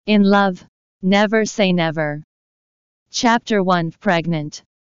In love, never say never. Chapter 1. Pregnant.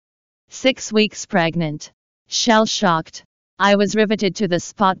 6 weeks pregnant. Shell-shocked. I was riveted to the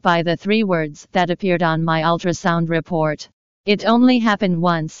spot by the 3 words that appeared on my ultrasound report. It only happened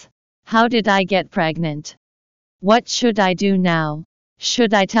once. How did I get pregnant? What should I do now?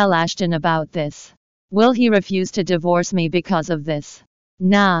 Should I tell Ashton about this? Will he refuse to divorce me because of this?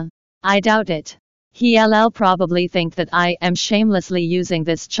 Nah, I doubt it. He'll probably think that I am shamelessly using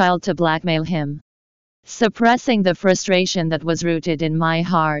this child to blackmail him. Suppressing the frustration that was rooted in my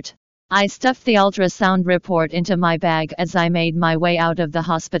heart, I stuffed the ultrasound report into my bag as I made my way out of the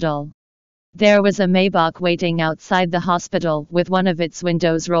hospital. There was a Maybach waiting outside the hospital with one of its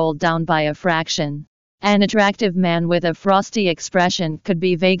windows rolled down by a fraction. An attractive man with a frosty expression could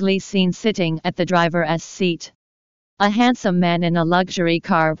be vaguely seen sitting at the driver's seat. A handsome man in a luxury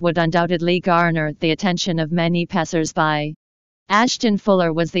car would undoubtedly garner the attention of many passers-by. Ashton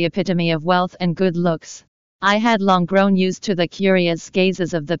Fuller was the epitome of wealth and good looks. I had long grown used to the curious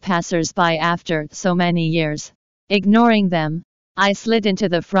gazes of the passers-by after so many years. Ignoring them, I slid into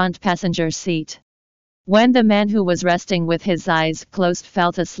the front passenger seat. When the man who was resting with his eyes closed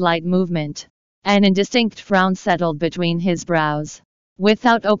felt a slight movement, an indistinct frown settled between his brows.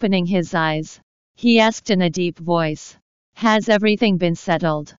 Without opening his eyes, he asked in a deep voice, "Has everything been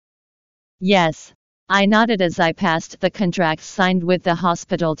settled?" "Yes," I nodded as I passed the contract signed with the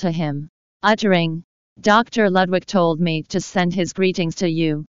hospital to him, uttering, "Dr. Ludwig told me to send his greetings to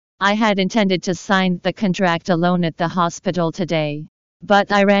you." I had intended to sign the contract alone at the hospital today,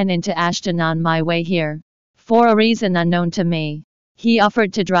 but I ran into Ashton on my way here. For a reason unknown to me, he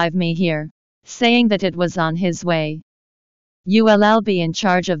offered to drive me here, saying that it was on his way. You'll be in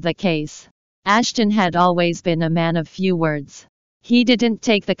charge of the case. Ashton had always been a man of few words. He didn't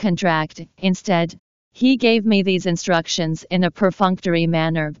take the contract. Instead, he gave me these instructions in a perfunctory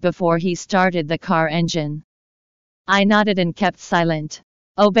manner before he started the car engine. I nodded and kept silent.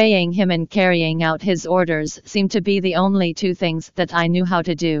 Obeying him and carrying out his orders seemed to be the only 2 things that I knew how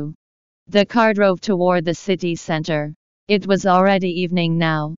to do. The car drove toward the city center. It was already evening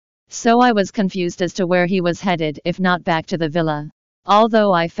now, so I was confused as to where he was headed, if not back to the villa.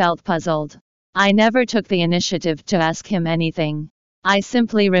 Although I felt puzzled, I never took the initiative to ask him anything. I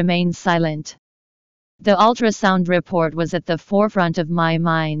simply remained silent. The ultrasound report was at the forefront of my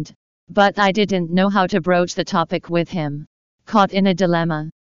mind, but I didn't know how to broach the topic with him. Caught in a dilemma,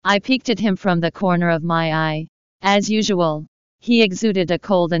 I peeked at him from the corner of my eye. As usual, he exuded a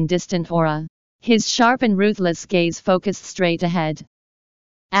cold and distant aura. His sharp and ruthless gaze focused straight ahead.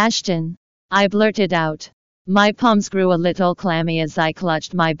 "Ashton," I blurted out. My palms grew a little clammy as I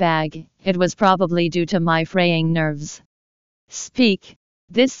clutched my bag. It was probably due to my fraying nerves. "Speak."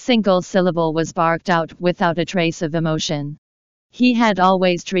 This single syllable was barked out without a trace of emotion. He had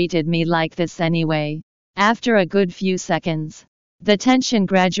always treated me like this anyway. After a good few seconds, the tension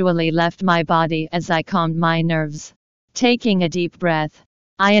gradually left my body as I calmed my nerves. Taking a deep breath,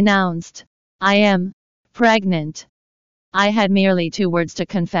 I announced, "I am pregnant." I had merely 2 words to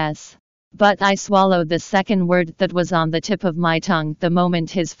confess, but I swallowed the second word that was on the tip of my tongue the moment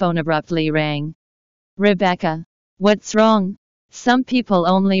his phone abruptly rang. "Rebecca, what's wrong?" Some people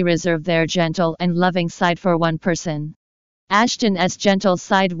only reserve their gentle and loving side for one person. Ashton's gentle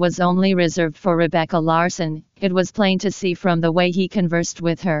side was only reserved for Rebecca Larson. It was plain to see from the way he conversed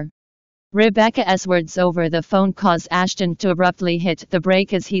with her. Rebecca's words over the phone caused Ashton to abruptly hit the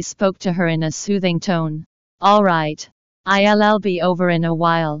brake as he spoke to her in a soothing tone. "All right. I'll be over in a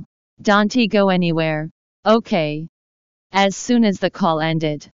while. Don't go anywhere, okay?" As soon as the call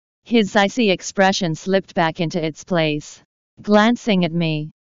ended, his icy expression slipped back into its place. Glancing at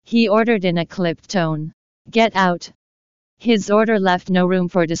me, he ordered in a clipped tone, "Get out." His order left no room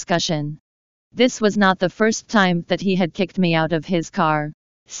for discussion. This was not the first time that he had kicked me out of his car.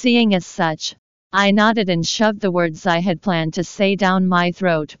 Seeing as such, I nodded and shoved the words I had planned to say down my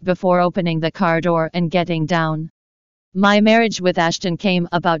throat before opening the car door and getting down. My marriage with Ashton came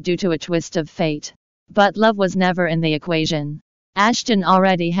about due to a twist of fate, but love was never in the equation. Ashton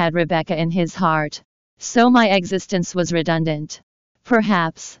already had Rebecca in his heart, so my existence was redundant.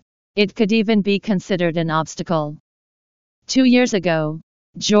 Perhaps it could even be considered an obstacle. 2 years ago,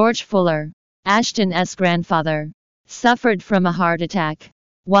 George Fuller, Ashton's grandfather, suffered from a heart attack.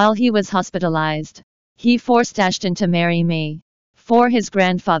 While he was hospitalized, he forced Ashton to marry me. For his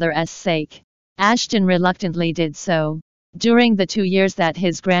grandfather's sake, Ashton reluctantly did so. During the 2 years that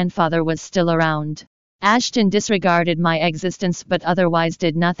his grandfather was still around, Ashton disregarded my existence but otherwise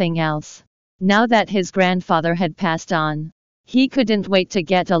did nothing else. Now that his grandfather had passed on, he couldn't wait to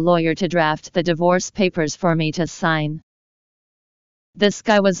get a lawyer to draft the divorce papers for me to sign. The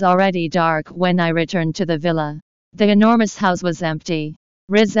sky was already dark when I returned to the villa. The enormous house was empty,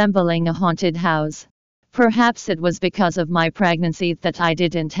 resembling a haunted house. Perhaps it was because of my pregnancy that I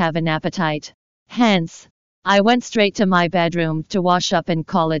didn't have an appetite. Hence, I went straight to my bedroom to wash up and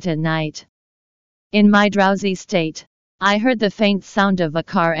call it a night. In my drowsy state, I heard the faint sound of a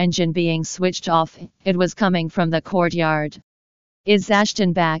car engine being switched off. It was coming from the courtyard. Is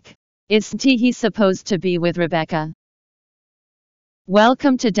Ashton back? Isn't he supposed to be with Rebecca?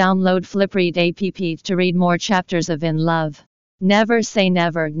 Welcome to download Flipread app to read more chapters of In Love, Never Say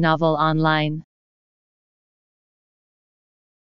Never novel online.